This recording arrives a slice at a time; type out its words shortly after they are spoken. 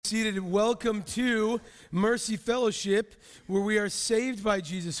seated. Welcome to Mercy Fellowship, where we are saved by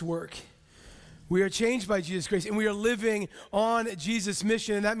Jesus' work. We are changed by Jesus' grace, and we are living on Jesus'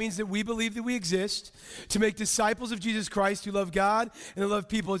 mission, and that means that we believe that we exist to make disciples of Jesus Christ who love God and who love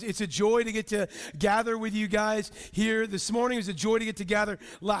people. It's a joy to get to gather with you guys here this morning. It was a joy to get to gather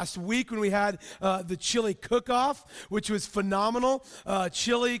last week when we had the chili cook-off, which was phenomenal.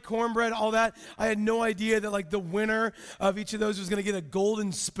 Chili, cornbread, all that. I had no idea that the winner of each of those was going to get a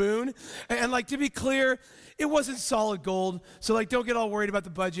golden spoon. And to be clear, it wasn't solid gold, so don't get all worried about the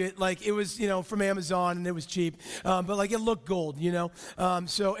budget. It was, from Amazon, and it was cheap, but it looked gold,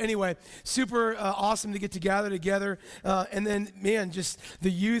 So anyway, super awesome to get to gather together, and then, man, just the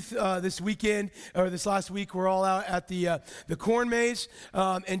youth this weekend, or this last week, we're all out at the corn maze,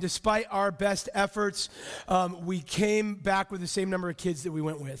 and despite our best efforts, we came back with the same number of kids that we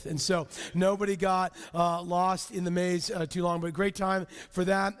went with, and so nobody got lost in the maze too long, but great time for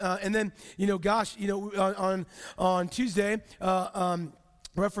that, and then, on Tuesday,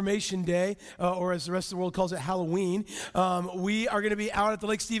 Reformation Day, or as the rest of the world calls it, Halloween, we are going to be out at the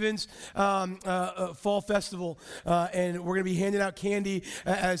Lake Stevens Fall Festival, and we're going to be handing out candy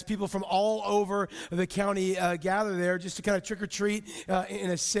as people from all over the county gather there just to kind of trick-or-treat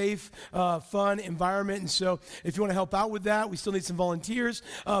in a safe, fun environment. And so if you want to help out with that, we still need some volunteers.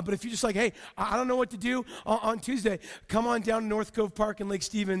 But if you're just hey, I don't know what to do on Tuesday, come on down to North Cove Park in Lake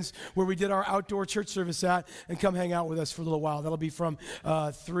Stevens, where we did our outdoor church service at, and come hang out with us for a little while. That'll be from 4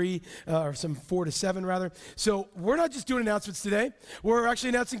 to 7 rather. So we're not just doing announcements today. We're actually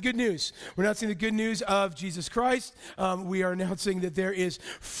announcing good news. We're announcing the good news of Jesus Christ. We are announcing that there is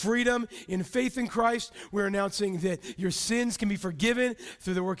freedom in faith in Christ. We're announcing that your sins can be forgiven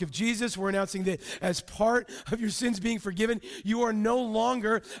through the work of Jesus. We're announcing that as part of your sins being forgiven, you are no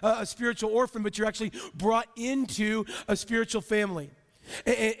longer a spiritual orphan, but you're actually brought into a spiritual family.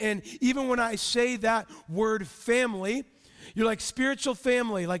 And even when I say that word family, you're spiritual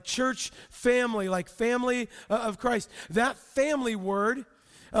family, church family, family of Christ. That family word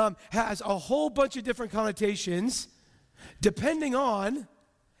has a whole bunch of different connotations depending on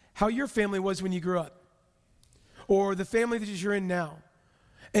how your family was when you grew up, or the family that you're in now.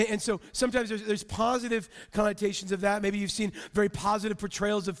 And so sometimes there's positive connotations of that. Maybe you've seen very positive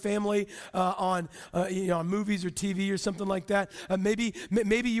portrayals of family on movies or TV or something like that. Maybe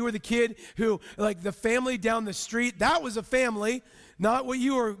you were the kid who, the family down the street, that was a family, not what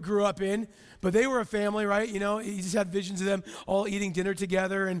you grew up in, but they were a family, right? You just had visions of them all eating dinner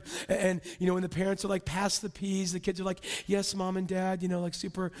together, and when the parents are pass the peas, the kids are yes, mom and dad,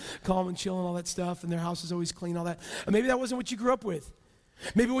 super calm and chill and all that stuff, and their house is always clean, all that. Maybe that wasn't what you grew up with.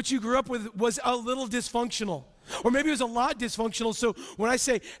 Maybe what you grew up with was a little dysfunctional, or maybe it was a lot dysfunctional. So when I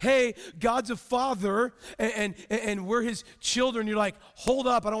say, hey, God's a father and we're his children, you're hold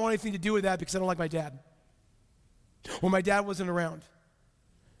up, I don't want anything to do with that because I don't like my dad. Or my dad wasn't around.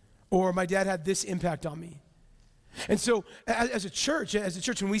 Or my dad had this impact on me. And so as a church,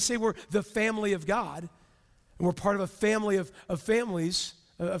 when we say we're the family of God, and we're part of a family of families,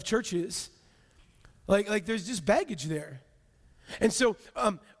 of churches, there's just baggage there. And so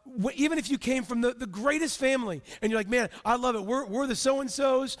even if you came from the greatest family and you're man, I love it. We're the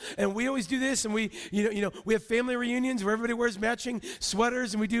so-and-sos, and we always do this, and we we have family reunions where everybody wears matching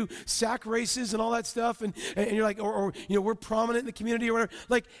sweaters, and we do sack races and all that stuff, and you're or we're prominent in the community or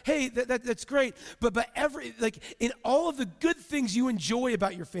whatever. Hey, that's great. But every in all of the good things you enjoy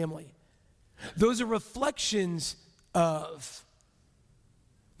about your family, those are reflections of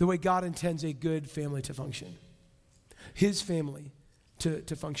the way God intends a good family to function. His family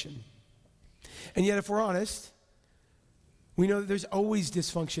to function. And yet, if we're honest, we know that there's always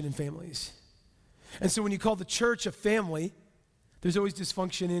dysfunction in families. And so when you call the church a family, there's always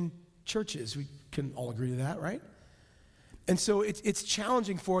dysfunction in churches. We can all agree to that, right? And so it's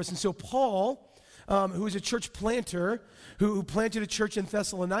challenging for us. And so Paul, who is a church planter, who planted a church in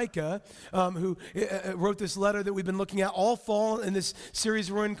Thessalonica, who wrote this letter that we've been looking at all fall in this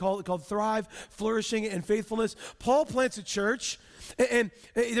series we're in called Thrive, Flourishing, and Faithfulness. Paul plants a church, and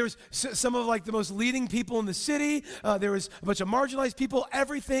there was some of the most leading people in the city. There was a bunch of marginalized people,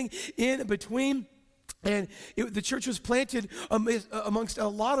 everything in between. And the church was planted amongst a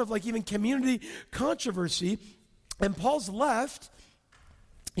lot of even community controversy. And Paul's left.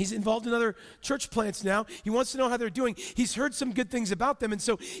 He's involved in other church plants now. He wants to know how they're doing. He's heard some good things about them. And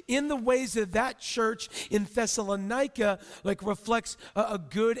so in the ways that church in Thessalonica reflects a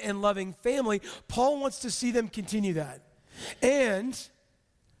good and loving family, Paul wants to see them continue that. And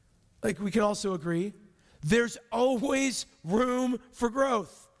we can also agree, there's always room for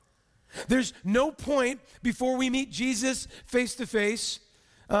growth. There's no point before we meet Jesus face to face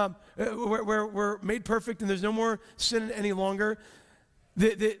where we're made perfect and there's no more sin any longer,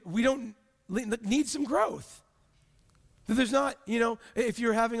 that we don't need some growth. That there's not, if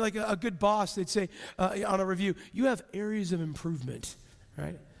you're having like a good boss, they'd say on a review, you have areas of improvement,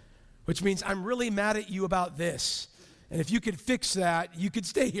 right? Which means I'm really mad at you about this. And if you could fix that, you could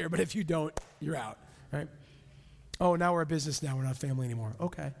stay here. But if you don't, you're out, right? Oh, now we're a business now. We're not family anymore.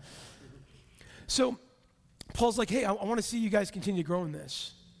 Okay. So Paul's like, hey, I want to see you guys continue to grow in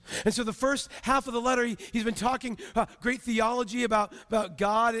this. And so the first half of the letter, he's been talking great theology about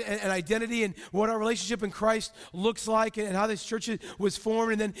God and identity and what our relationship in Christ looks like and how this church was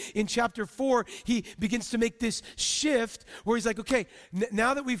formed. And then in chapter 4, he begins to make this shift where he's like, okay,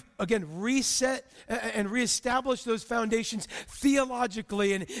 now that we've, again, reset and reestablished those foundations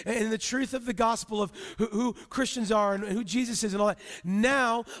theologically and the truth of the gospel of who Christians are and who Jesus is and all that,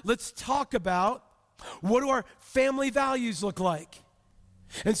 now let's talk about what do our family values look like.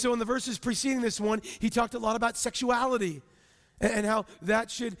 And so in the verses preceding this one, he talked a lot about sexuality and how that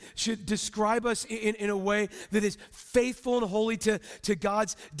should describe us in a way that is faithful and holy to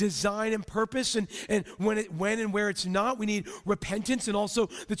God's design and purpose. And when and where it's not, we need repentance and also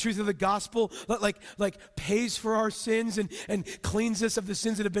the truth of the gospel like pays for our sins and cleans us of the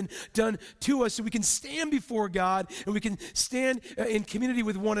sins that have been done to us so we can stand before God and we can stand in community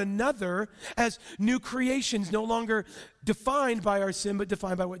with one another as new creations, no longer defined by our sin, but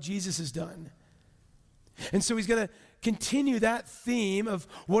defined by what Jesus has done. And so he's going to continue that theme of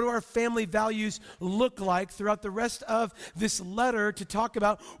what do our family values look like throughout the rest of this letter to talk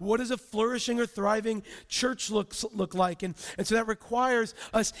about what does a flourishing or thriving church look like. And so that requires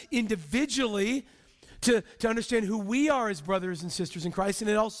us individually to understand who we are as brothers and sisters in Christ. And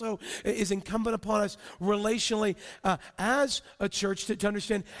it also is incumbent upon us relationally as a church to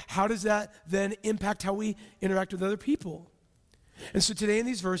understand how does that then impact how we interact with other people. And so today in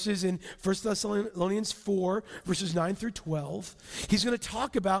these verses, in 1 Thessalonians 4, verses 9 through 12, he's going to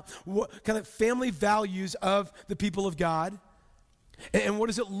talk about what kind of family values of the people of God and what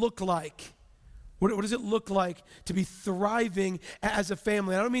does it look like. What does it look like to be thriving as a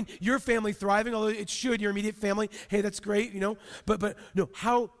family? I don't mean your family thriving, although it should, your immediate family. Hey, that's great, But no,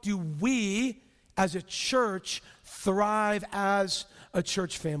 how do we as a church thrive as a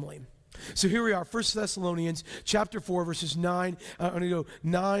church family? So here we are, 1 Thessalonians chapter 4, verses 9. I'm going to go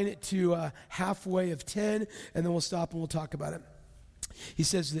 9 to halfway of 10, and then we'll stop and we'll talk about it. He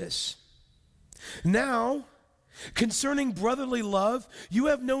says this, "Now, concerning brotherly love, you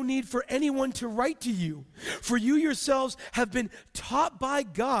have no need for anyone to write to you, for you yourselves have been taught by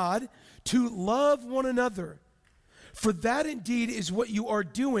God to love one another. For that indeed is what you are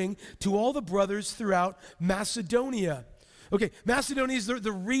doing to all the brothers throughout Macedonia." Okay, Macedonia is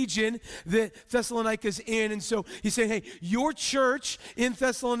the region that Thessalonica is in, and so he's saying, hey, your church in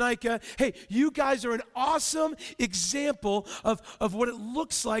Thessalonica, hey, you guys are an awesome example of what it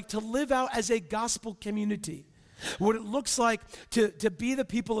looks like to live out as a gospel community. What it looks like to be the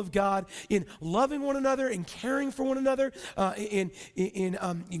people of God in loving one another, in caring for one another, in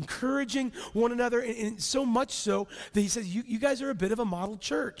encouraging one another, and so much so that he says, you guys are a bit of a model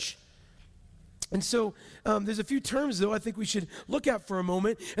church. And so there's a few terms, though, I think we should look at for a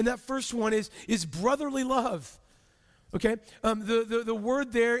moment. And that first one is brotherly love. Okay? The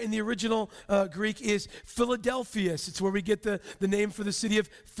word there in the original Greek is Philadelphius. It's where we get the name for the city of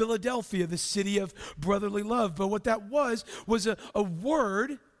Philadelphia, the city of brotherly love. But what that was a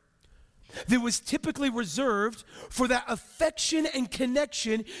word that was typically reserved for that affection and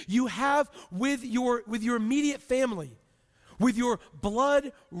connection you have with your immediate family, with your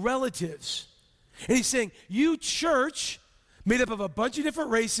blood relatives. And he's saying, you church, made up of a bunch of different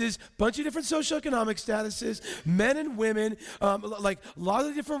races, bunch of different socioeconomic statuses, men and women, like a lot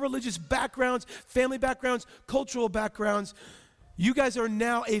of different religious backgrounds, family backgrounds, cultural backgrounds. You guys are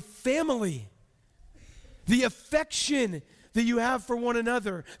now a family. The affection that you have for one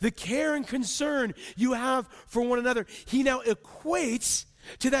another, the care and concern you have for one another, he now equates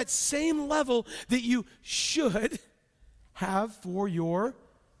to that same level that you should have for your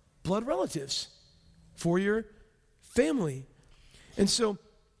blood relatives, for your family. And so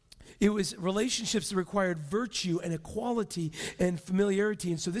it was relationships that required virtue and equality and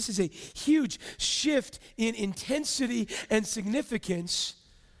familiarity. And so this is a huge shift in intensity and significance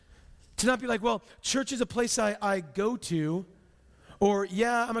to not be like, well, church is a place I go to, or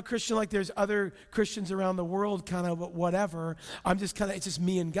yeah, I'm a Christian like there's other Christians around the world, kind of whatever. It's just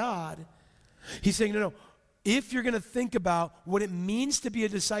me and God. He's saying, no. If you're going to think about what it means to be a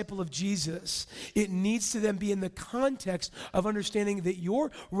disciple of Jesus, it needs to then be in the context of understanding that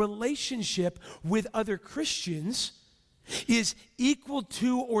your relationship with other Christians is equal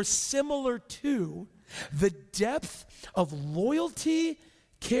to or similar to the depth of loyalty,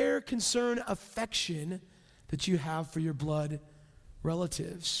 care, concern, affection that you have for your blood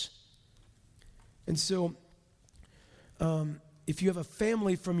relatives. And so, if you have a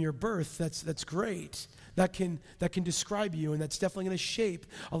family from your birth, that's great. That can describe you, and that's definitely going to shape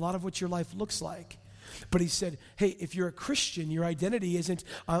a lot of what your life looks like. But he said, hey, if you're a Christian, your identity isn't,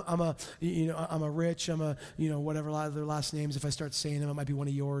 I'm a rich, whatever a lot of their last names. If I start saying them, it might be one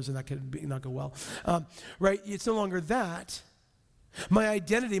of yours, and that could not go well. Right? It's no longer that. My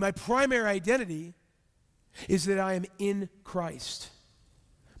identity, my primary identity, is that I am in Christ.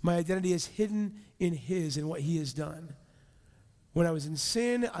 My identity is hidden in his and what he has done. When I was in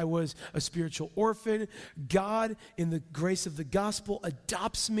sin, I was a spiritual orphan. God, in the grace of the gospel,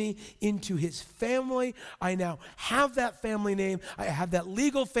 adopts me into his family. I now have that family name. I have that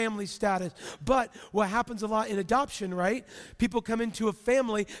legal family status. But what happens a lot in adoption, right? People come into a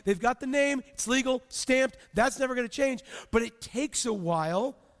family, they've got the name, it's legal, stamped, that's never going to change. But it takes a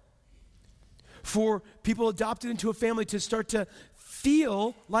while for people adopted into a family to start to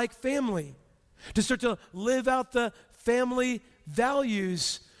feel like family, to start to live out the family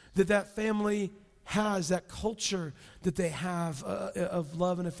values that family has, that culture that they have of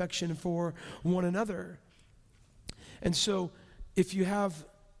love and affection for one another. And so if you have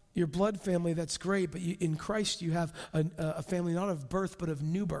your blood family, that's great, but in Christ you have a family not of birth but of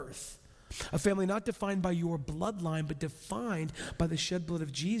new birth. A family not defined by your bloodline but defined by the shed blood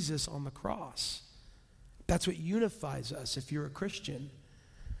of Jesus on the cross. That's what unifies us if you're a Christian.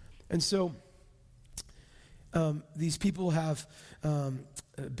 And so these people have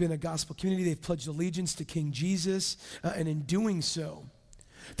been a gospel community. They've pledged allegiance to King Jesus, and in doing so,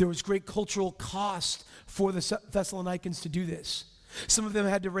 there was great cultural cost for the Thessalonians to do this. Some of them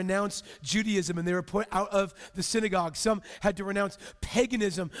had to renounce Judaism, and they were put out of the synagogue. Some had to renounce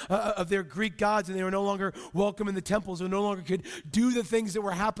paganism of their Greek gods, and they were no longer welcome in the temples, or no longer could do the things that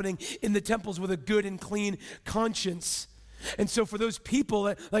were happening in the temples with a good and clean conscience. And so for those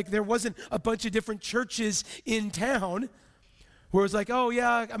people, like there wasn't a bunch of different churches in town where it was like, oh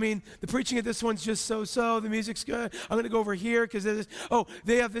yeah, I mean, the preaching at this one's just so-so, the music's good, I'm going to go over here because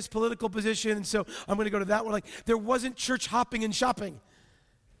they have this political position, and so I'm going to go to that one. Like, there wasn't church hopping and shopping.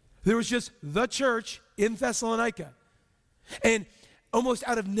 There was just the church in Thessalonica. And almost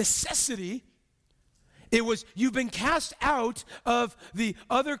out of necessity, it was, you've been cast out of the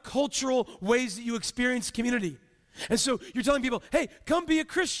other cultural ways that you experience community. And so you're telling people, hey, come be a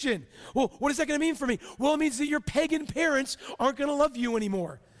Christian. Well, what is that going to mean for me? Well, it means that your pagan parents aren't going to love you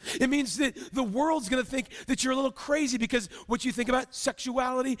anymore. It means that the world's going to think that you're a little crazy because what you think about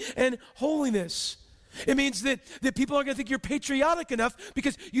sexuality and holiness. It means that people aren't going to think you're patriotic enough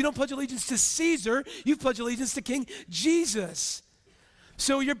because you don't pledge allegiance to Caesar, you pledge allegiance to King Jesus.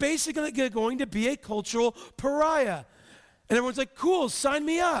 So you're basically going to be a cultural pariah. And everyone's like, cool, sign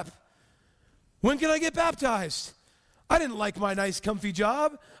me up. When can I get baptized? I didn't like my nice, comfy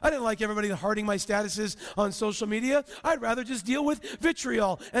job. I didn't like everybody hearting my statuses on social media. I'd rather just deal with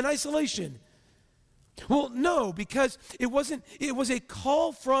vitriol and isolation. Well, no, because it was a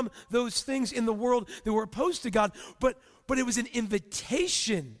call from those things in the world that were opposed to God, but it was an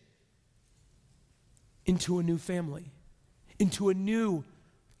invitation into a new family, into a new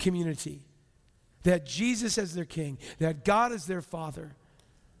community. They had Jesus as their king. They had God as their father.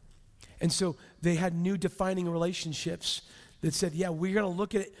 And so they had new defining relationships that said, yeah, we're going to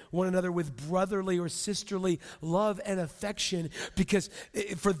look at one another with brotherly or sisterly love and affection because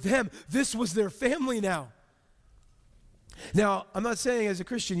for them, this was their family now. Now, I'm not saying as a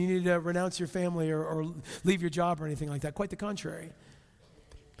Christian you need to renounce your family or leave your job or anything like that. Quite the contrary.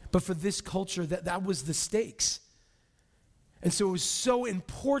 But for this culture, that was the stakes. And so it was so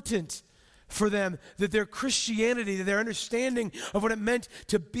important for them that their Christianity, that their understanding of what it meant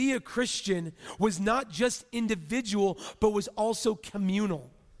to be a Christian was not just individual, but was also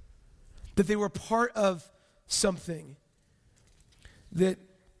communal. That they were part of something. That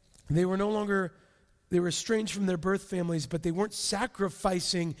they were no longer, they were estranged from their birth families, but they weren't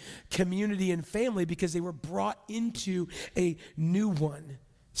sacrificing community and family because they were brought into a new one,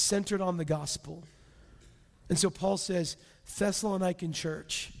 centered on the gospel. And so Paul says, Thessalonican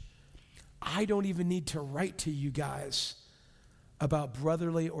church, I don't even need to write to you guys about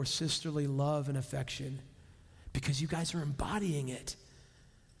brotherly or sisterly love and affection because you guys are embodying it.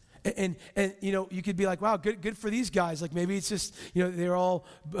 And you could be like, wow, good for these guys. Like maybe it's just, they're all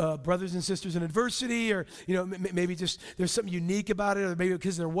brothers and sisters in adversity, or, maybe just there's something unique about it, or maybe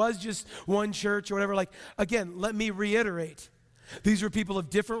because there was just one church or whatever. Like, again, let me reiterate. These were people of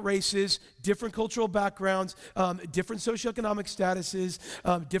different races, different cultural backgrounds, different socioeconomic statuses,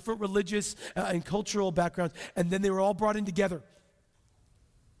 different religious and cultural backgrounds, and then they were all brought in together.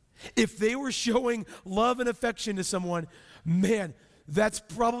 If they were showing love and affection to someone, man, that's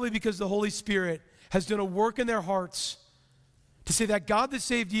probably because the Holy Spirit has done a work in their hearts to say that God that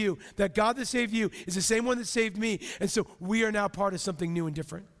saved you is the same one that saved me, and so we are now part of something new and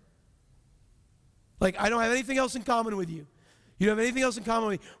different. Like, I don't have anything else in common with you. You don't have anything else in common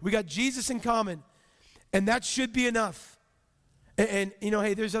with me. We got Jesus in common, and that should be enough. And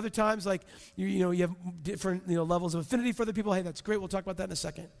hey, there's other times like, you have different, levels of affinity for other people. Hey, that's great. We'll talk about that in a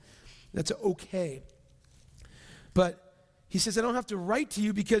second. That's okay. But he says, I don't have to write to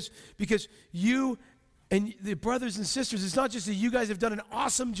you because you and the brothers and sisters, it's not just that you guys have done an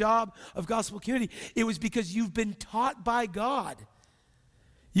awesome job of gospel community. It was because you've been taught by God.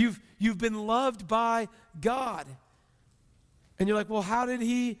 You've been loved by God. And you're like, well, how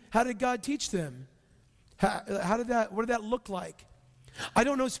did God teach them? What did that look like? I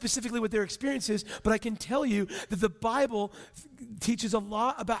don't know specifically what their experience is, but I can tell you that the Bible teaches a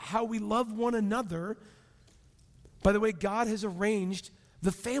lot about how we love one another by the way God has arranged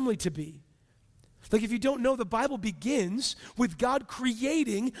the family to be. Like, if you don't know, the Bible begins with God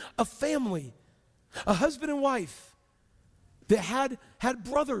creating a family, a husband and wife that had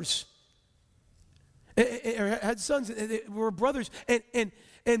brothers. Or had sons, and they were brothers,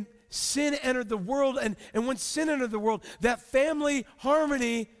 and sin entered the world, and when sin entered the world, that family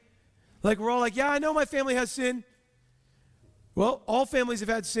harmony, like we're all like, yeah, I know my family has sin. Well, all families have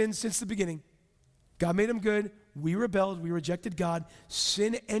had sin since the beginning. God made them good. We rebelled. We rejected God.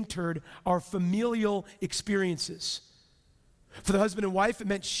 Sin entered our familial experiences. For the husband and wife, it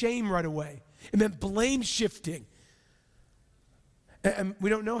meant shame right away. It meant blame shifting. And we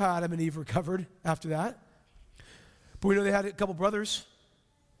don't know how Adam and Eve recovered after that. But we know they had a couple brothers.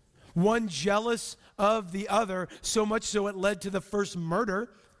 One jealous of the other, so much so it led to the first murder.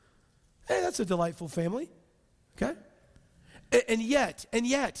 Hey, that's a delightful family. Okay? And yet,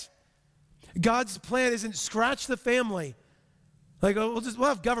 God's plan isn't scratch the family. Like, oh, we'll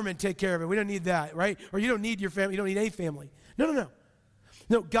have government take care of it. We don't need that, right? Or you don't need your family. You don't need a family. No.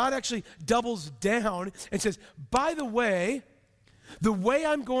 No, God actually doubles down and says, by the way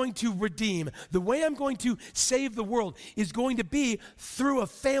I'm going to redeem, the way I'm going to save the world is going to be through a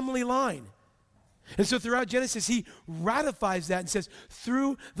family line. And so throughout Genesis, he ratifies that and says,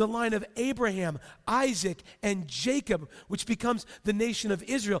 through the line of Abraham, Isaac, and Jacob, which becomes the nation of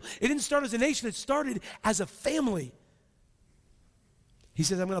Israel. It didn't start as a nation, it started as a family. He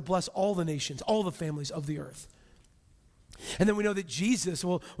says, I'm going to bless all the nations, all the families of the earth. And then we know that Jesus,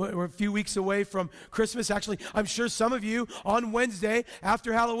 we're a few weeks away from Christmas. Actually, I'm sure some of you on Wednesday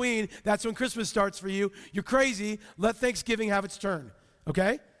after Halloween, that's when Christmas starts for you. You're crazy. Let Thanksgiving have its turn,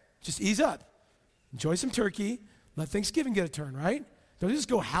 okay? Just ease up. Enjoy some turkey. Let Thanksgiving get a turn, right? Don't just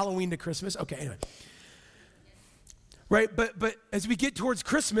go Halloween to Christmas. Okay, anyway. Right, but as we get towards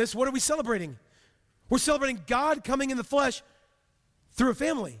Christmas, what are we celebrating? We're celebrating God coming in the flesh through a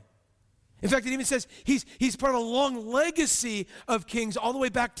family. In fact, it even says he's part of a long legacy of kings all the way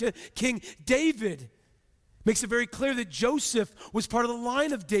back to King David. Makes it very clear that Joseph was part of the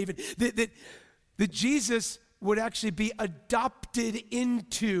line of David, that Jesus would actually be adopted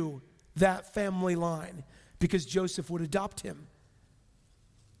into that family line because Joseph would adopt him,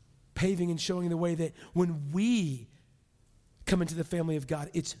 paving and showing the way that when we come into the family of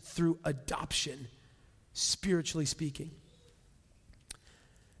God, it's through adoption, spiritually speaking.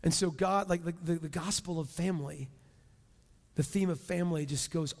 And so God, like the gospel of family, the theme of family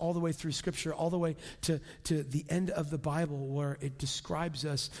just goes all the way through Scripture, all the way to the end of the Bible where it describes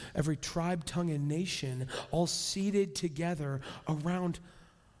us, every tribe, tongue, and nation, all seated together around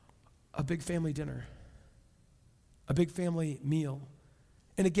a big family dinner, a big family meal.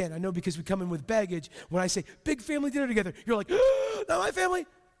 And again, I know because we come in with baggage, when I say big family dinner together, you're like, oh, not my family.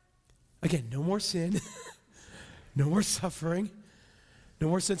 Again, no more sin, no more suffering. No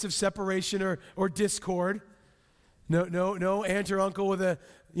more sense of separation or discord. No aunt or uncle with a,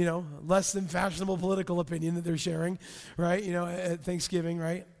 less than fashionable political opinion that they're sharing, right? At Thanksgiving,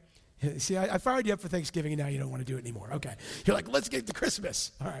 right? See, I fired you up for Thanksgiving and now you don't want to do it anymore. Okay. You're like, let's get to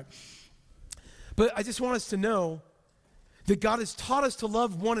Christmas. All right. But I just want us to know that God has taught us to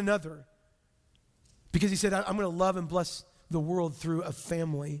love one another because he said, I'm going to love and bless the world through a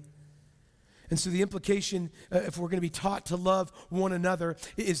family. And so the implication, if we're going to be taught to love one another,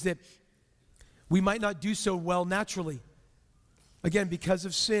 is that we might not do so well naturally. Again, because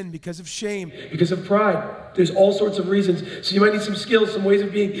of sin, because of shame, because of pride. There's all sorts of reasons. So you might need some skills, some ways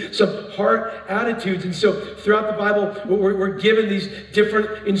of being, some heart attitudes. And so throughout the Bible, we're given these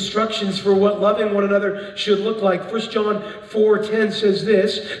different instructions for what loving one another should look like. 1 John 4:10 says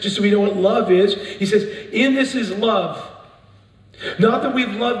this, just so we know what love is. He says, "In this is love. Not that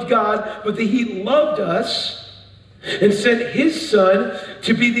we've loved God, but that he loved us and sent his Son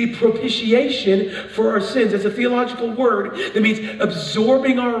to be the propitiation for our sins." That's a theological word that means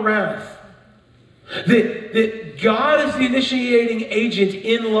absorbing our wrath. That God is the initiating agent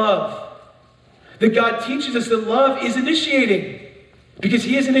in love. That God teaches us that love is initiating. Because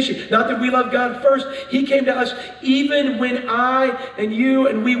he is initiating. Not that we love God first. He came to us even when I and you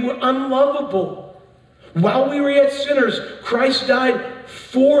and we were unlovable. While we were yet sinners, Christ died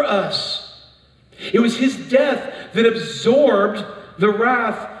for us. It was his death that absorbed the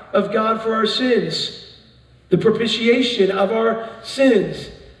wrath of God for our sins, the propitiation of our sins.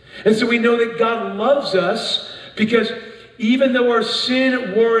 And so we know that God loves us because even though our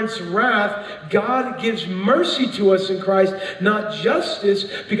sin warrants wrath, God gives mercy to us in Christ, not justice,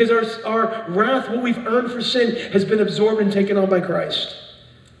 because our wrath, what we've earned for sin, has been absorbed and taken on by Christ.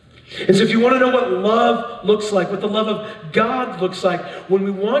 And so if you want to know what love looks like, what the love of God looks like, when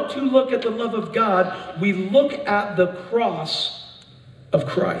we want to look at the love of God, we look at the cross of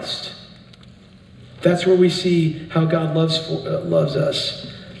Christ. That's where we see how God loves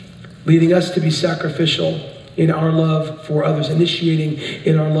us, leading us to be sacrificial in our love for others, initiating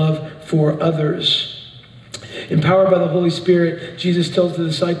in our love for others. Empowered by the Holy Spirit, Jesus tells the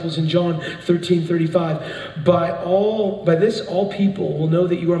disciples in John 13:35, by this all people will know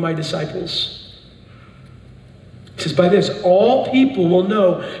that you are my disciples. He says, by this all people will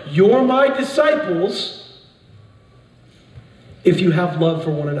know you're my disciples if you have love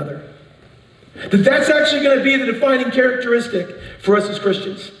for one another. That's actually going to be the defining characteristic for us as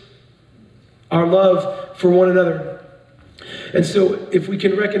Christians. Our love for one another. And so if we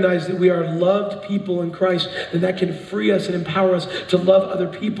can recognize that we are loved people in Christ, then that can free us and empower us to love other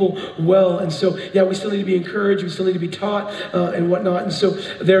people well. And so, we still need to be encouraged. We still need to be taught and whatnot. And so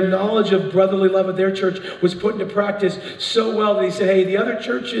their knowledge of brotherly love at their church was put into practice so well that he said, hey, the other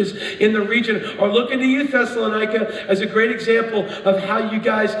churches in the region are looking to you, Thessalonica, as a great example of how you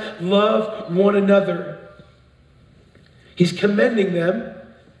guys love one another. He's commending them.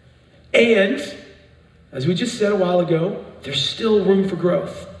 And, as we just said a while ago, there's still room for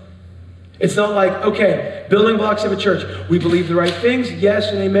growth. It's not like, okay, building blocks of a church. We believe the right things, yes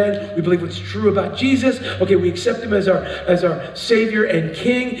and amen. We believe what's true about Jesus. Okay, we accept him as our Savior and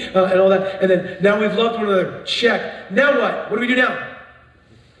King and all that. And then now we've loved one another. Check. Now what? What do we do now?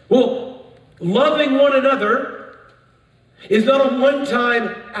 Well, loving one another is not a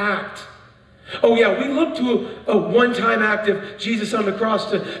one-time act. Oh yeah, we look to a one-time act of Jesus on the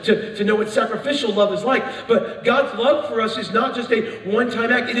cross to know what sacrificial love is like. But God's love for us is not just a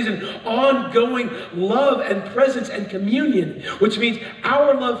one-time act. It is an ongoing love and presence and communion, which means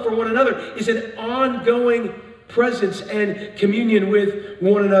our love for one another is an ongoing presence and communion with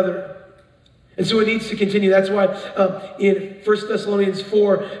one another. And so it needs to continue. That's why in 1 Thessalonians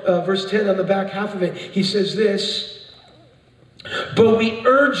 4, verse 10, on the back half of it, he says this, but we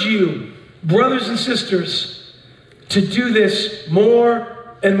urge you, brothers and sisters, to do this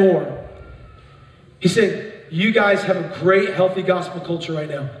more and more. He's saying, you guys have a great, healthy gospel culture right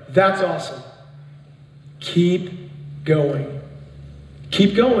now. That's awesome. Keep going.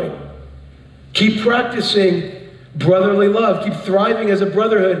 Keep going. Keep practicing brotherly love. Keep thriving as a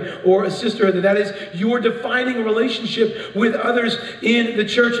brotherhood or a sisterhood. That is your defining relationship with others in the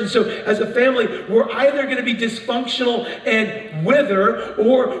church. And so as a family, we're either going to be dysfunctional and wither,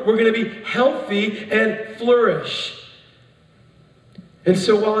 or we're going to be healthy and flourish. And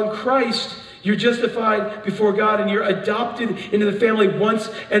so while in Christ, you're justified before God and you're adopted into the family once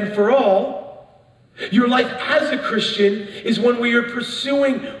and for all, your life as a Christian is one where you're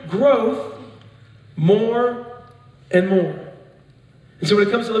pursuing growth more and more. And so when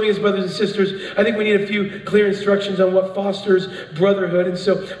it comes to living as brothers and sisters, I think we need a few clear instructions on what fosters brotherhood. And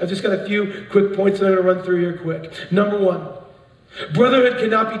so I've just got a few quick points that I'm going to run through here quick. Number one, brotherhood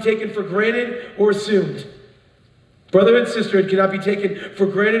cannot be taken for granted or assumed. Brotherhood and sisterhood cannot be taken for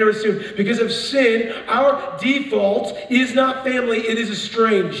granted or assumed. Because of sin, our default is not family, it is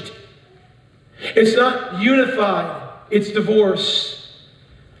estranged. It's not unified, it's divorce.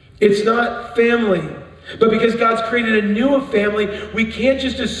 It's not family. But because God's created a new family, we can't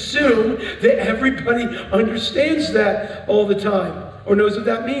just assume that everybody understands that all the time or knows what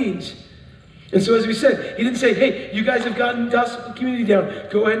that means. And so as we said, he didn't say, hey, you guys have gotten gospel community down.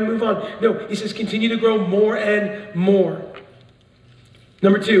 Go ahead and move on. No, he says continue to grow more and more.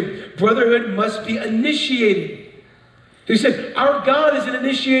 Number 2, brotherhood must be initiated. He said, our God is an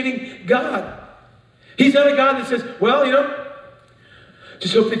initiating God. He's not a God that says, well,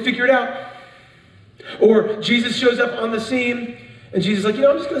 just hope they figure it out. Or Jesus shows up on the scene, and Jesus is like,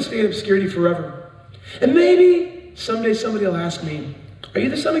 I'm just going to stay in obscurity forever. And maybe someday somebody will ask me, are you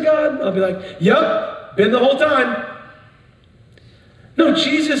the Son of God? I'll be like, yep, been the whole time. No,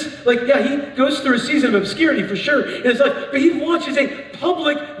 Jesus, he goes through a season of obscurity for sure in his life, but he launches a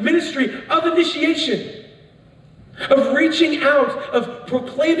public ministry of initiation, of reaching out, of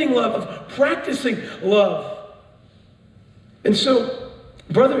proclaiming love, of practicing love. And so,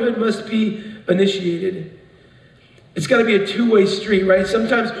 brotherhood must be initiated. It's got to be a two-way street, right?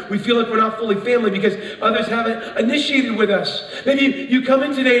 Sometimes we feel like we're not fully family because others haven't initiated with us. Maybe you come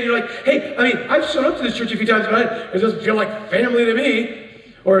in today and you're like, hey, I've shown up to this church a few times, but it doesn't feel like family to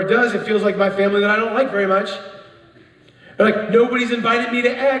me. Or it does, it feels like my family that I don't like very much. Or like, nobody's invited me to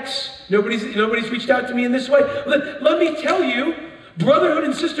X. Nobody's reached out to me in this way. Let me tell you, brotherhood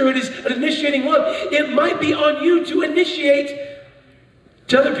and sisterhood is an initiating love. It might be on you to initiate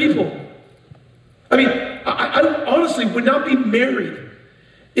to other people. I honestly would not be married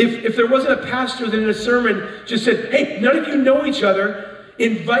if there wasn't a pastor that in a sermon just said, hey, none of you know each other.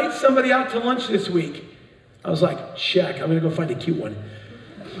 Invite somebody out to lunch this week. I was like, check. I'm going to go find a cute one.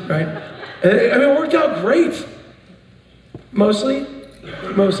 Right? And it worked out great. Mostly?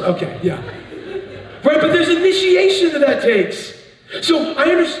 Okay, yeah. Right, but there's initiation that takes. So I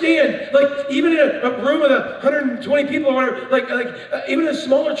understand, even in a room with 120 people or whatever, even in a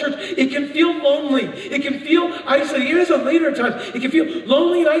smaller church, it can feel lonely. It can feel isolated. Even as a leader at times, it can feel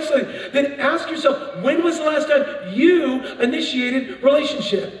lonely and isolated. Then ask yourself, when was the last time you initiated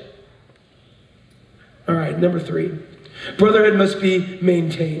relationship? All right, number 3. Brotherhood must be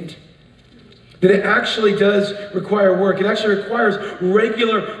maintained. That it actually does require work. It actually requires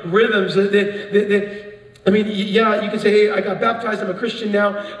regular rhythms you can say, hey, I got baptized, I'm a Christian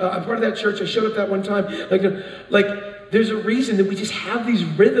now, I'm part of that church, I showed up that one time. There's a reason that we just have these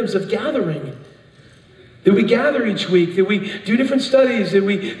rhythms of gathering. That we gather each week, that we do different studies, that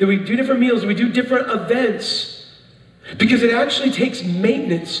we do different meals, that we do different events. Because it actually takes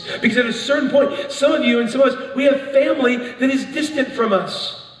maintenance. Because at a certain point, some of you and some of us, we have family that is distant from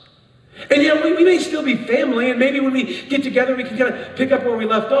us. And we may still be family, and maybe when we get together, we can kind of pick up where we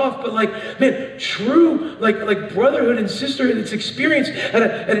left off. But true brotherhood and sisterhood that's experienced at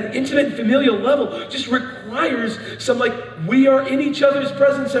an intimate and familial level just requires some we are in each other's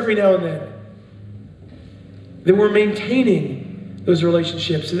presence every now and then. That we're maintaining those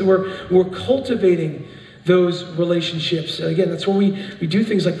relationships, that we're cultivating those relationships. Again, that's when we do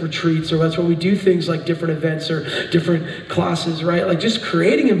things like retreats, or that's when we do things like different events or different classes, right? Just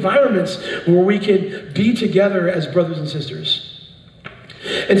creating environments where we can be together as brothers and sisters.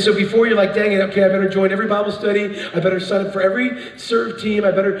 And so before you're like, dang it, okay, I better join every Bible study, I better sign up for every serve team, I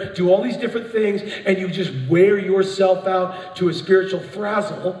better do all these different things, and you just wear yourself out to a spiritual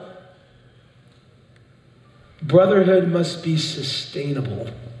frazzle, brotherhood must be sustainable.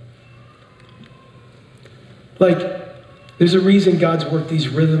 There's a reason God's worked these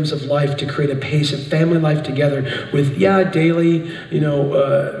rhythms of life to create a pace of family life together with, daily,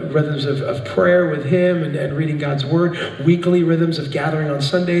 rhythms of prayer with Him and reading God's Word, weekly rhythms of gathering on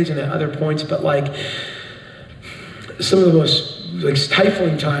Sundays and at other points. But some of the most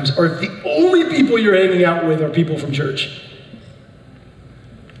stifling times are if the only people you're hanging out with are people from church.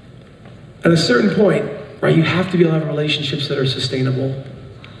 At a certain point, right, you have to be able to have relationships that are sustainable.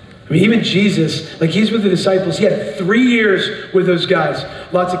 Even Jesus, he's with the disciples. He had 3 years with those guys.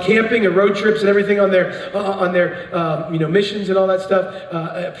 Lots of camping and road trips and everything on their missions and all that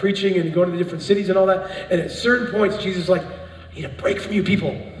stuff, preaching and going to the different cities and all that. And at certain points, Jesus is like, I need a break from you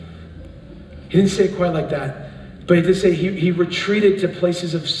people. He didn't say it quite like that. But he did say he retreated to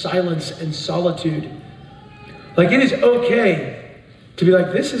places of silence and solitude. It is okay to be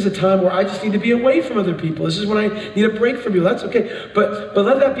this is a time where I just need to be away from other people. This is when I need a break from you. That's okay. But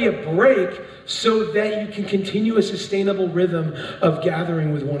let that be a break so that you can continue a sustainable rhythm of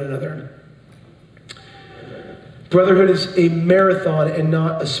gathering with one another. Brotherhood is a marathon and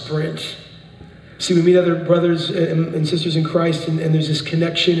not a sprint. See, we meet other brothers and sisters in Christ, and there's this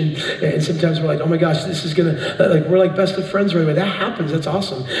connection, and sometimes we're like, oh my gosh, this is going to, we're best of friends right away. That happens. That's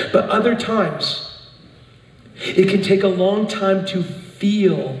awesome. But other times, it can take a long time to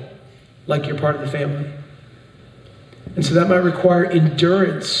feel like you're part of the family. And so that might require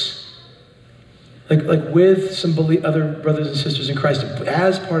endurance. like with some other brothers and sisters in Christ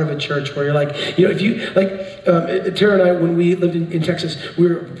as part of a church where you're like, if you, Tara and I, when we lived in Texas, we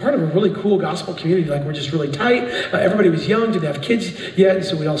were part of a really cool gospel community. Like, we're just really tight. Everybody was young, didn't have kids yet, and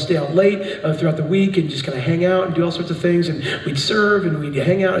so we'd all stay out late throughout the week and just kind of hang out and do all sorts of things, and we'd serve and we'd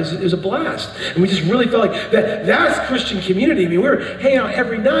hang out. It was a blast. And we just really felt like that's Christian community. I mean, we were hanging out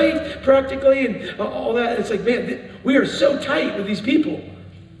every night practically and all that. It's like, man, we are so tight with these people.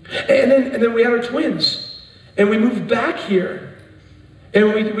 And then we had our twins, and we moved back here,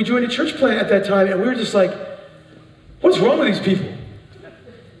 and we joined a church plant at that time, and we were just like, what's wrong with these people?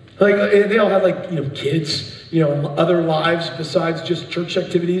 Like, they all had kids, other lives besides just church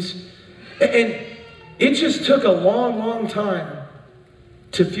activities, and it just took a long, long time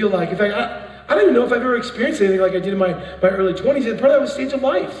to feel like, in fact, I don't even know if I've ever experienced anything like I did in my early 20s, and part of that was stage of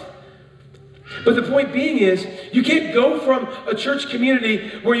life. But the point being is, you can't go from a church community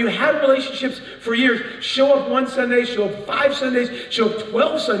where you had relationships for years, show up one Sunday, show up 5 Sundays, show up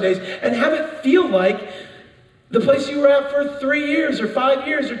 12 Sundays, and have it feel like the place you were at for 3 years or 5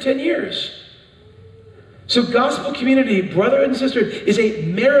 years or 10 years. So gospel community, brother and sister, is a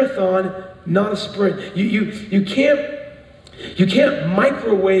marathon, not a sprint. You can't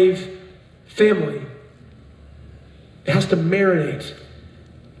microwave family. It has to marinate.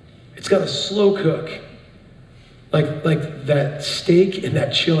 It's got a slow cook, like that steak and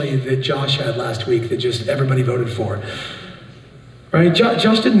that chili that Josh had last week that just everybody voted for, right?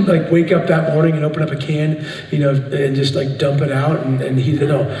 Josh didn't wake up that morning and open up a can, and just dump it out, and he didn't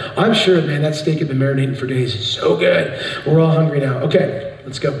know. I'm sure, man, that steak had been marinating for days. It's so good. We're all hungry now. Okay,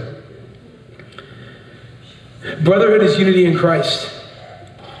 let's go. Brotherhood is unity in Christ,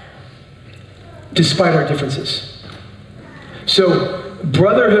 despite our differences. So,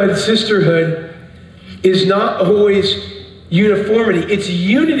 brotherhood, sisterhood is not always uniformity. It's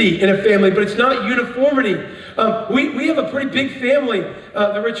unity in a family, but it's not uniformity. We have a pretty big family,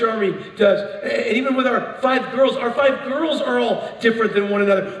 the Rich Army does. And even with our 5 girls are all different than one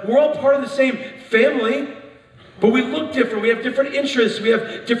another. We're all part of the same family, but we look different. We have different interests. We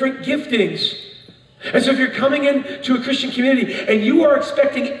have different giftings. And so if you're coming into a Christian community and you are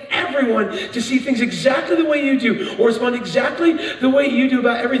expecting everyone to see things exactly the way you do or respond exactly the way you do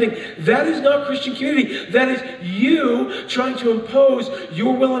about everything, that is not Christian community. That is you trying to impose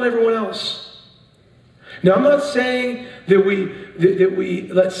your will on everyone else. Now, I'm not saying that we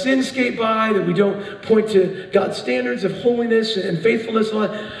let sin skate by, that we don't point to God's standards of holiness and faithfulness and all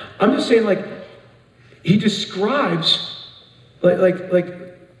that. I'm just saying, he describes like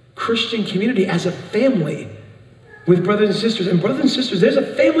Christian community as a family with brothers and sisters. And brothers and sisters, there's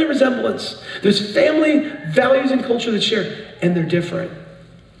a family resemblance. There's family values and culture that's shared, and they're different.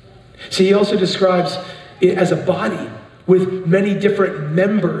 See, he also describes it as a body with many different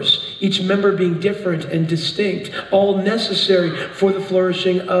members, each member being different and distinct, all necessary for the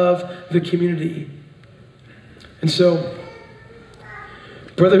flourishing of the community. And so,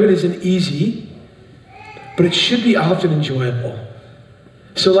 brotherhood isn't easy, but it should be often enjoyable.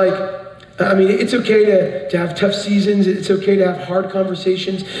 So it's okay to have tough seasons. It's okay to have hard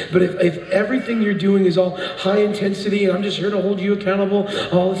conversations. But if everything you're doing is all high intensity and I'm just here to hold you accountable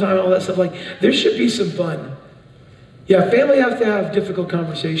all the time, all that stuff, there should be some fun. Yeah, family has to have difficult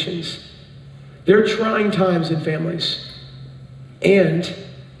conversations. There are trying times in families. And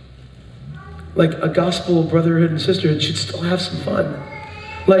a gospel brotherhood and sisterhood should still have some fun.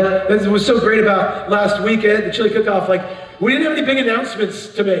 That was so great about last weekend, the chili cook-off. We didn't have any big announcements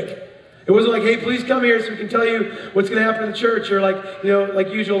to make. It wasn't hey, please come here so we can tell you what's going to happen in the church, or like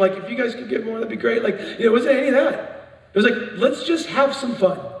usual, if you guys could give more, that'd be great. It wasn't any of that. It was let's just have some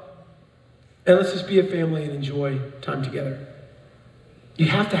fun. And let's just be a family and enjoy time together. You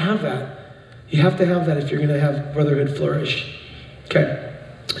have to have that. You have to have that if you're going to have brotherhood flourish. Okay.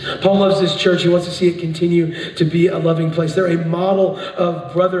 Paul loves this church. He wants to see it continue to be a loving place. They're a model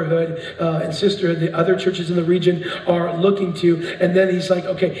of brotherhood and sisterhood that other churches in the region are looking to. And then he's like,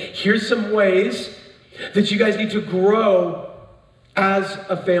 okay, here's some ways that you guys need to grow as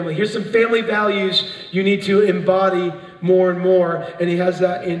a family. Here's some family values you need to embody more and more. And he has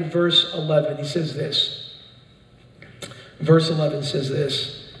that in verse 11. He says this. Verse 11 says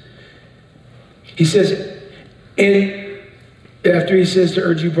this. He says, after he says to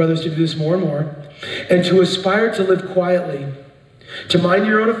urge you, brothers, to do this more and more, and to aspire to live quietly, to mind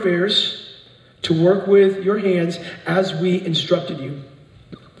your own affairs, to work with your hands as we instructed you.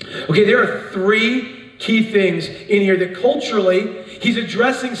 Okay, there are 3 key things in here that culturally, he's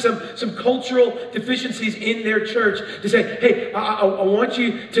addressing some cultural deficiencies in their church to say, hey, I want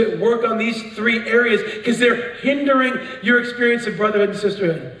you to work on these 3 areas because they're hindering your experience of brotherhood and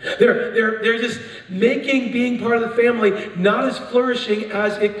sisterhood. They're just making being part of the family not as flourishing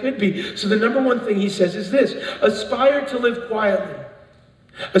as it could be. So the number one thing he says is this: aspire to live quietly.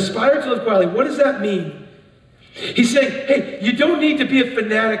 Aspire to live quietly. What does that mean? He's saying, hey, you don't need to be a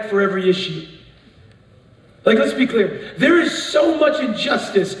fanatic for every issue. Like, let's be clear. There is so much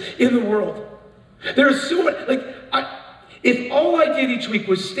injustice in the world. There is so much, if all I did each week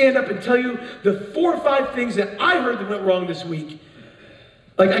was stand up and tell you the 4 or 5 things that I heard that went wrong this week,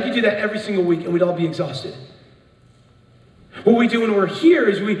 I could do that every single week and we'd all be exhausted. What we do when we're here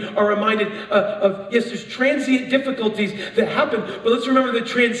is we are reminded of, yes, there's transient difficulties that happen, but let's remember the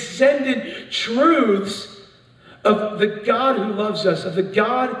transcendent truths of the God who loves us, of the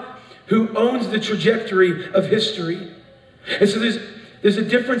God who owns the trajectory of history. And so there's a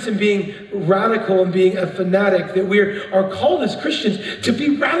difference in being radical and being a fanatic, that we are called as Christians to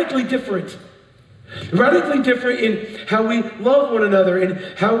be radically different. Radically different in how we love one another and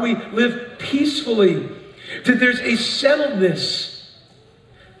how we live peacefully. That there's a settledness.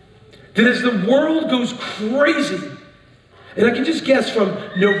 That as the world goes crazy, and I can just guess from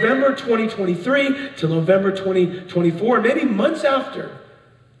November 2023 to November 2024, maybe months after,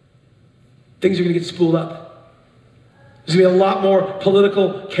 things are going to get spooled up. There's going to be a lot more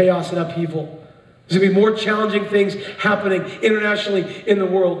political chaos and upheaval. There's going to be more challenging things happening internationally in the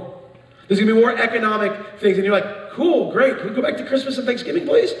world. There's going to be more economic things. And you're like, cool, great. Can we go back to Christmas and Thanksgiving,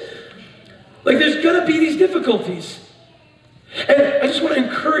 please? There's going to be these difficulties. And I just want to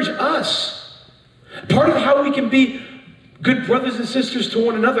encourage us. Part of how we can be good brothers and sisters to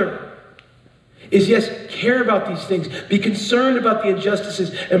one another is, yes, care about these things. Be concerned about the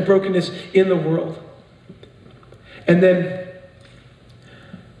injustices and brokenness in the world. And then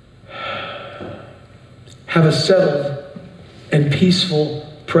have a settled and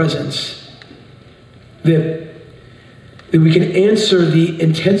peaceful presence. That we can answer the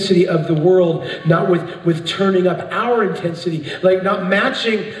intensity of the world, not with turning up our intensity, not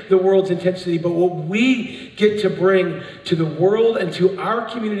matching the world's intensity, but what we get to bring to the world and to our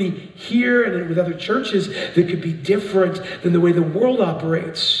community here and with other churches that could be different than the way the world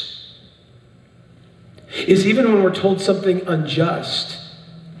operates. Is even when we're told something unjust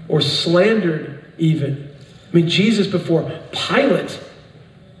or slandered even. Jesus before Pilate,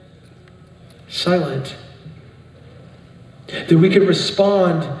 silent. That we could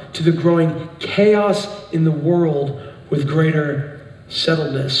respond to the growing chaos in the world with greater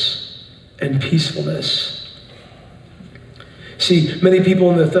settledness and peacefulness. See, many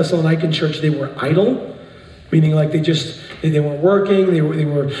people in the Thessalonican church, they were idle, meaning they weren't working, they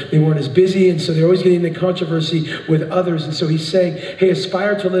weren't as busy, and so they're always getting into controversy with others. And so he's saying, hey,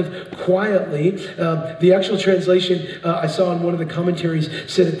 aspire to live quietly. The actual translation I saw in one of the commentaries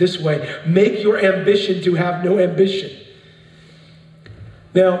said it this way: make your ambition to have no ambition.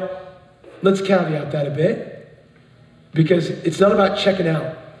 Now, let's caveat that a bit, because it's not about checking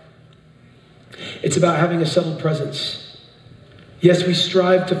out. It's about having a settled presence. Yes, we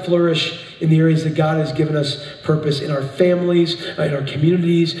strive to flourish in the areas that God has given us purpose, in our families, in our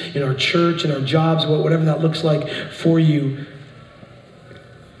communities, in our church, in our jobs, whatever that looks like for you.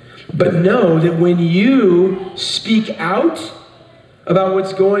 But know that when you speak out about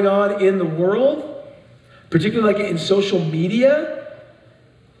what's going on in the world, particularly in social media,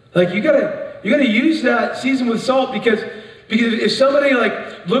 you gotta use that season with salt, because if somebody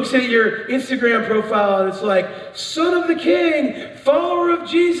looks at your Instagram profile and it's son of the King, follower of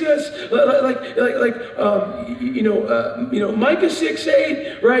Jesus, Micah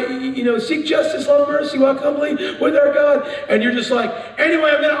 6:8, right? Seek justice, love mercy, walk humbly with our God, and you're just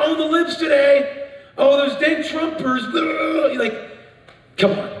anyway, I'm gonna own the libs today. Oh, those dang Trumpers,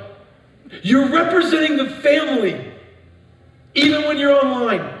 come on. You're representing the family, even when you're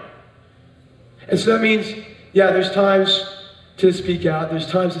online. And so that means, there's times to speak out. There's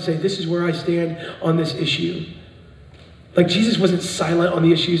times to say, this is where I stand on this issue. Jesus wasn't silent on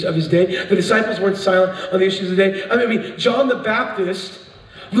the issues of his day. The disciples weren't silent on the issues of the day. John the Baptist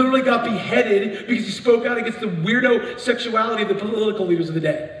literally got beheaded because he spoke out against the weirdo sexuality of the political leaders of the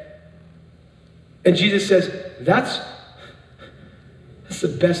day. And Jesus says, that's the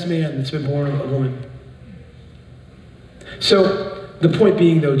best man that's been born of a woman. So the point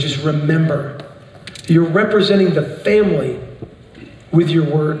being, though, just remember, you're representing the family with your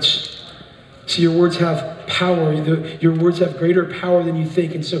words. So your words have power. Your words have greater power than you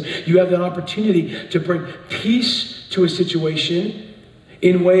think. And so you have that opportunity to bring peace to a situation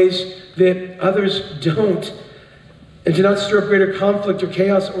in ways that others don't, and to not stir up greater conflict or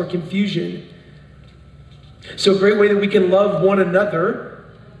chaos or confusion. So a great way that we can love one another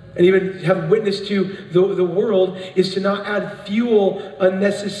and even have witness to the world is to not add fuel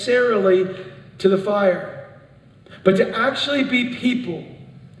unnecessarily to the fire, but to actually be people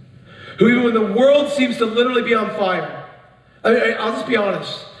who, even when the world seems to literally be on fire, I'll just be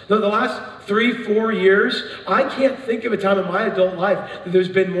honest, the last 3-4 years, I can't think of a time in my adult life that there's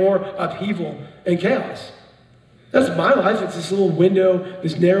been more upheaval and chaos. That's my life. It's this little window,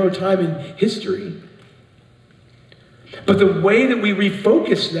 this narrow time in history. But the way that we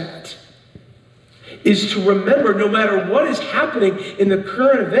refocus that is to remember, no matter what is happening in the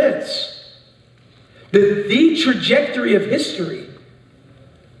current events, that the trajectory of history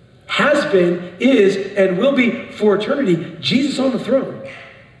has been, is, and will be for eternity, Jesus on the throne.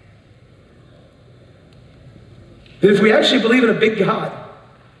 That if we actually believe in a big God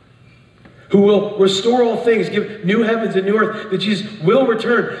who will restore all things, give new heavens and new earth, that Jesus will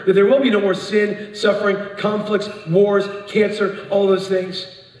return, that there will be no more sin, suffering, conflicts, wars, cancer, all those things,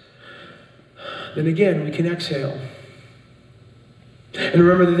 then again, we can exhale. And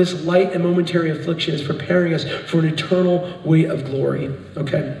remember that this light and momentary affliction is preparing us for an eternal weight of glory.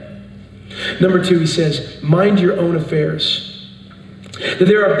 Okay? Number 2, he says, mind your own affairs. That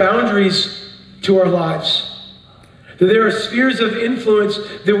there are boundaries to our lives. That there are spheres of influence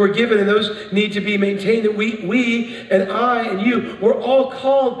that we're given, and those need to be maintained. That we and I and you, we're all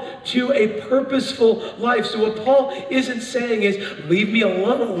called to a purposeful life. So what Paul isn't saying is, leave me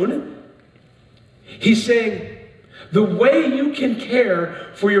alone. He's saying, the way you can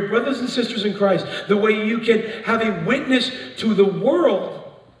care for your brothers and sisters in Christ, the way you can have a witness to the world,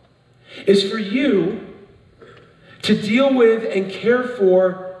 is for you to deal with and care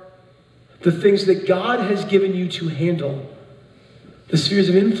for the things that God has given you to handle, the spheres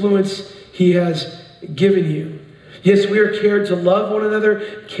of influence he has given you. Yes, we are cared to love one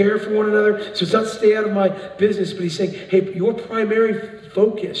another, care for one another. So it's not stay out of my business, but he's saying, hey, your primary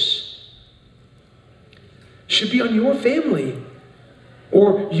focus should be on your family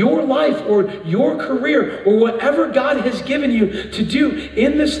or your life or your career or whatever God has given you to do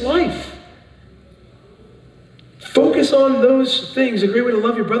in this life. Focus on those things. A great way to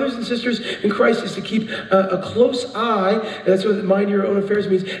love your brothers and sisters in Christ is to keep a close eye, and that's what mind your own affairs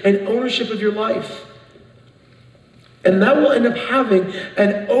means, and ownership of your life. And that will end up having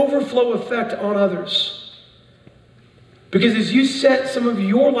an overflow effect on others. Because as you set some of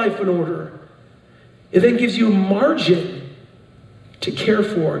your life in order, it then gives you a margin to care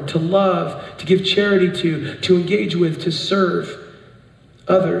for, to love, to give charity to engage with, to serve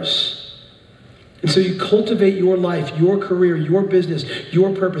others. And so you cultivate your life, your career, your business,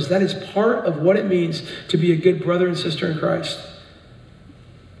 your purpose. That is part of what it means to be a good brother and sister in Christ.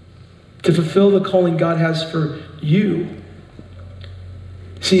 To fulfill the calling God has for you.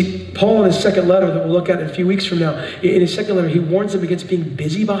 See, Paul in his second letter that we'll look at in a few weeks from now, in his second letter, he warns them against being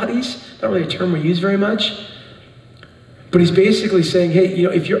busybodies. Not really a term we use very much. But he's basically saying, hey,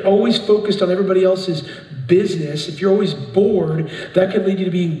 if you're always focused on everybody else's business, if you're always bored, that can lead you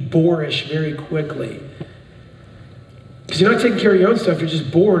to being boorish very quickly. Because you're not taking care of your own stuff, you're just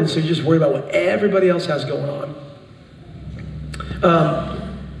bored, and so you just worry about what everybody else has going on.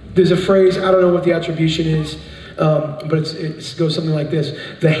 There's a phrase, I don't know what the attribution is, but it goes something like this.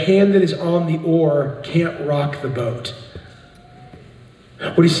 The hand that is on the oar can't rock the boat.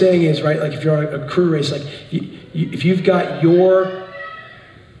 What he's saying is, right, like if you're on a crew race, like if you've got your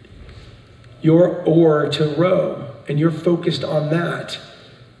oar to row and you're focused on that,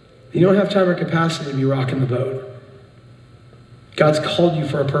 you don't have time or capacity to be rocking the boat. God's called you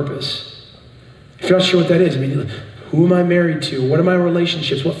for a purpose. If you're not sure what that is, who am I married to? What are my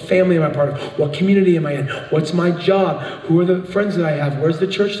relationships? What family am I part of? What community am I in? What's my job? Who are the friends that I have? Where's the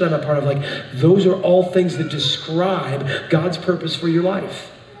church that I'm a part of? Like, those are all things that describe God's purpose for your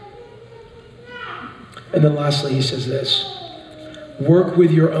life. And then lastly, he says this: work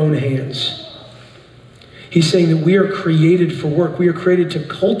with your own hands. He's saying that we are created for work. We are created to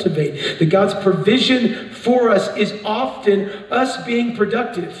cultivate. That God's provision for us is often us being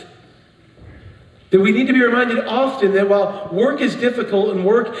productive. That we need to be reminded often that while work is difficult and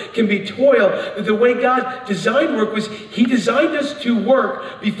work can be toil, that the way God designed work was he designed us to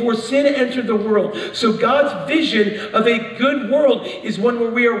work before sin entered the world. So God's vision of a good world is one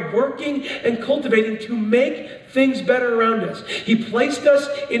where we are working and cultivating to make things better around us. He placed us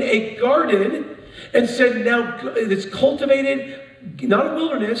in a garden and said, now it's cultivated, not a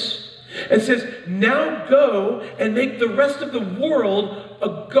wilderness, and says, now go and make the rest of the world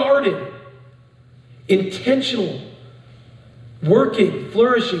a garden. Intentional, working,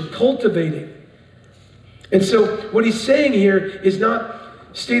 flourishing, cultivating. And so what he's saying here is not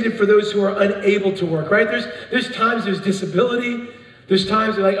stated for those who are unable to work, right? There's times there's disability. There's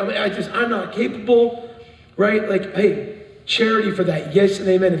times like, I'm not capable, right? Like, hey, charity for that, yes and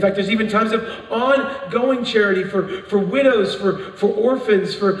amen. In fact, there's even times of ongoing charity for widows, for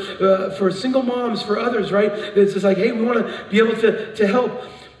orphans, for single moms, for others, right? It's just like, hey, we want to be able to help.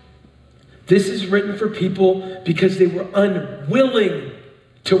 This is written for people because they were unwilling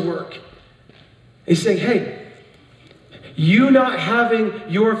to work. He's saying, hey, you not having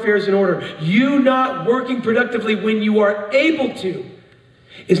your affairs in order, you not working productively when you are able to,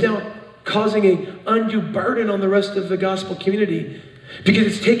 is now causing an undue burden on the rest of the gospel community because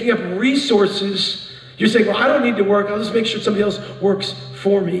it's taking up resources. You're saying, well, I don't need to work. I'll just make sure somebody else works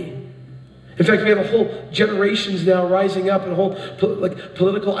for me. In fact, we have a whole generations now rising up and whole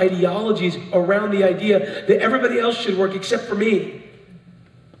political ideologies around the idea that everybody else should work except for me.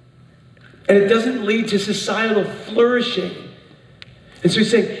 And it doesn't lead to societal flourishing. And so he's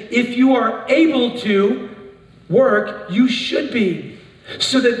saying, if you are able to work, you should be.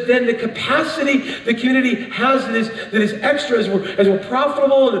 So that then the capacity the community has that is extra as we're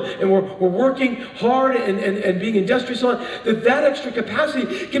profitable and we're working hard and being industrious on, that extra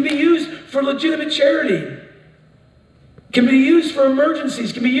capacity can be used for legitimate charity. Can be used for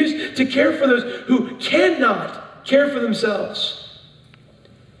emergencies, can be used to care for those who cannot care for themselves.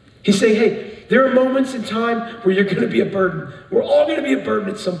 He's saying, hey, there are moments in time where you're going to be a burden. We're all going to be a burden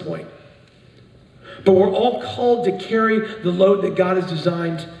at some point. But we're all called to carry the load that God has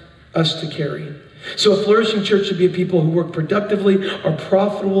designed us to carry. So a flourishing church should be a people who work productively, are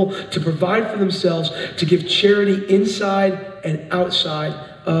profitable, to provide for themselves, to give charity inside and outside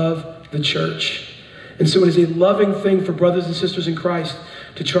of the church. And so it is a loving thing for brothers and sisters in Christ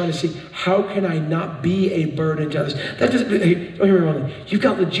to try to see, how can I not be a burden to others? That doesn't, hey, don't hear me wrong. You've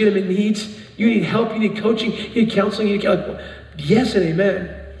got legitimate needs. You need help. You need coaching. You need counseling. You need, yes and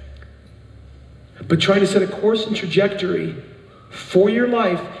amen. But trying to set a course and trajectory for your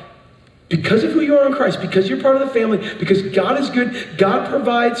life because of who you are in Christ, because you're part of the family, because God is good, God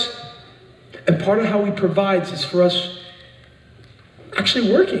provides, and part of how he provides is for us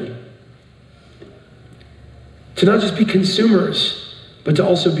actually working. To not just be consumers, but to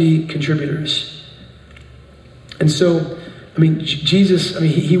also be contributors. And so, Jesus,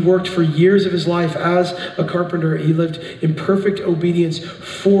 he worked for years of his life as a carpenter. He lived in perfect obedience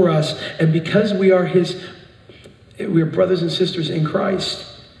for us. And because we are brothers and sisters in Christ,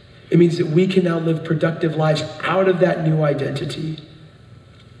 it means that we can now live productive lives out of that new identity.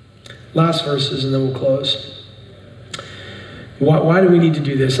 Last verses, and then we'll close. Why do we need to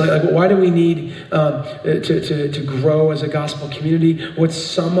do this? Why do we need to grow as a gospel community? What's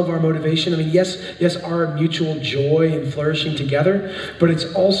some of our motivation? Yes, our mutual joy in flourishing together, but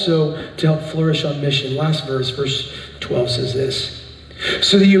it's also to help flourish on mission. Last verse 12 says this: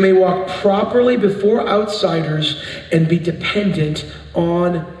 so that you may walk properly before outsiders and be dependent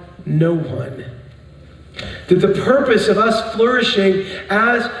on no one. That the purpose of us flourishing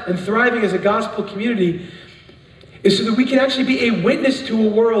as and thriving as a gospel community is so that we can actually be a witness to a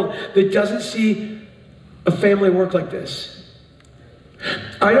world that doesn't see a family work like this.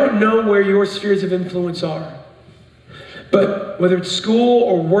 I don't know where your spheres of influence are, but whether it's school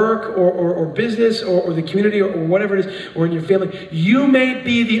or work or business or the community or whatever it is, or in your family, you may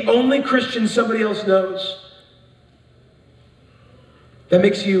be the only Christian somebody else knows. That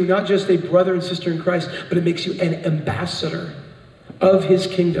makes you not just a brother and sister in Christ, but it makes you an ambassador of his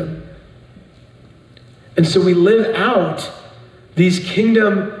kingdom. And so we live out these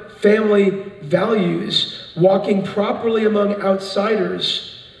kingdom family values, walking properly among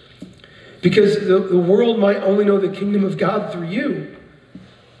outsiders, because the world might only know the kingdom of God through you.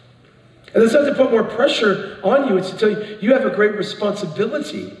 And that's not to put more pressure on you. It's to tell you, you have a great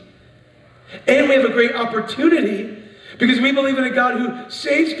responsibility. And we have a great opportunity, because we believe in a God who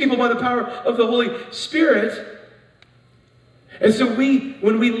saves people by the power of the Holy Spirit. And so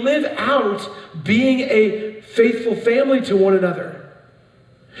when we live out being a faithful family to one another,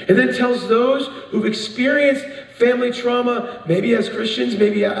 and then tells those who've experienced family trauma, maybe as Christians,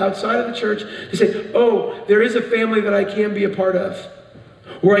 maybe outside of the church, to say, oh, there is a family that I can be a part of,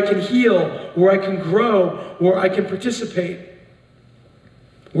 where I can heal, where I can grow, where I can participate,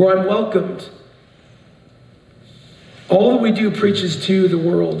 where I'm welcomed. All that we do preaches to the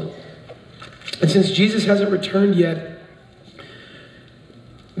world. And since Jesus hasn't returned yet,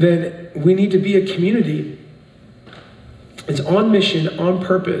 then we need to be a community. It's on mission, on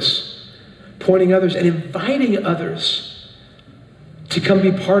purpose, pointing others and inviting others to come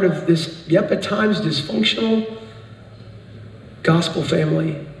be part of this, at times dysfunctional, gospel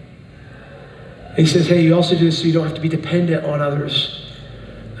family. And he says, hey, you also do this so you don't have to be dependent on others.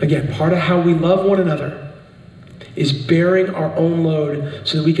 Again, part of how we love one another is bearing our own load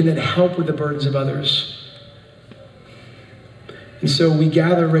so that we can then help with the burdens of others. And so we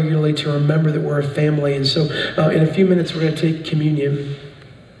gather regularly to remember that we're a family. And so in a few minutes, we're going to take communion.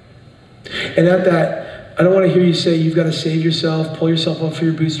 And at that, I don't want to hear you say you've got to save yourself, pull yourself up for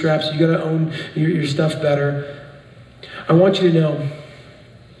your bootstraps, you've got to own your stuff better. I want you to know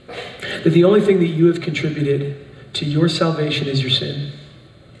that the only thing that you have contributed to your salvation is your sin.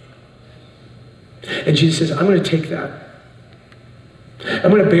 And Jesus says, I'm going to take that. I'm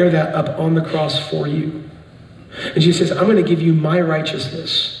going to bear that up on the cross for you. And Jesus says, I'm going to give you my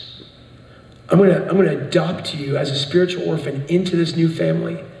righteousness. I'm going to adopt you as a spiritual orphan into this new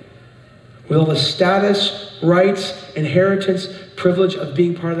family with all the status, rights, inheritance, privilege of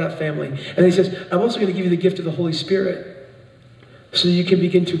being part of that family. And he says, I'm also going to give you the gift of the Holy Spirit so you can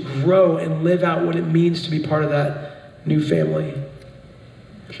begin to grow and live out what it means to be part of that new family.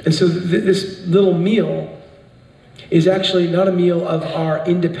 And so this little meal is actually not a meal of our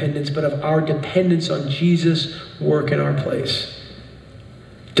independence, but of our dependence on Jesus' work in our place.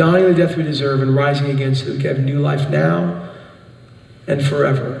 Dying the death we deserve and rising again so that we can have new life now and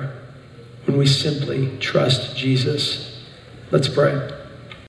forever when we simply trust Jesus. Let's pray.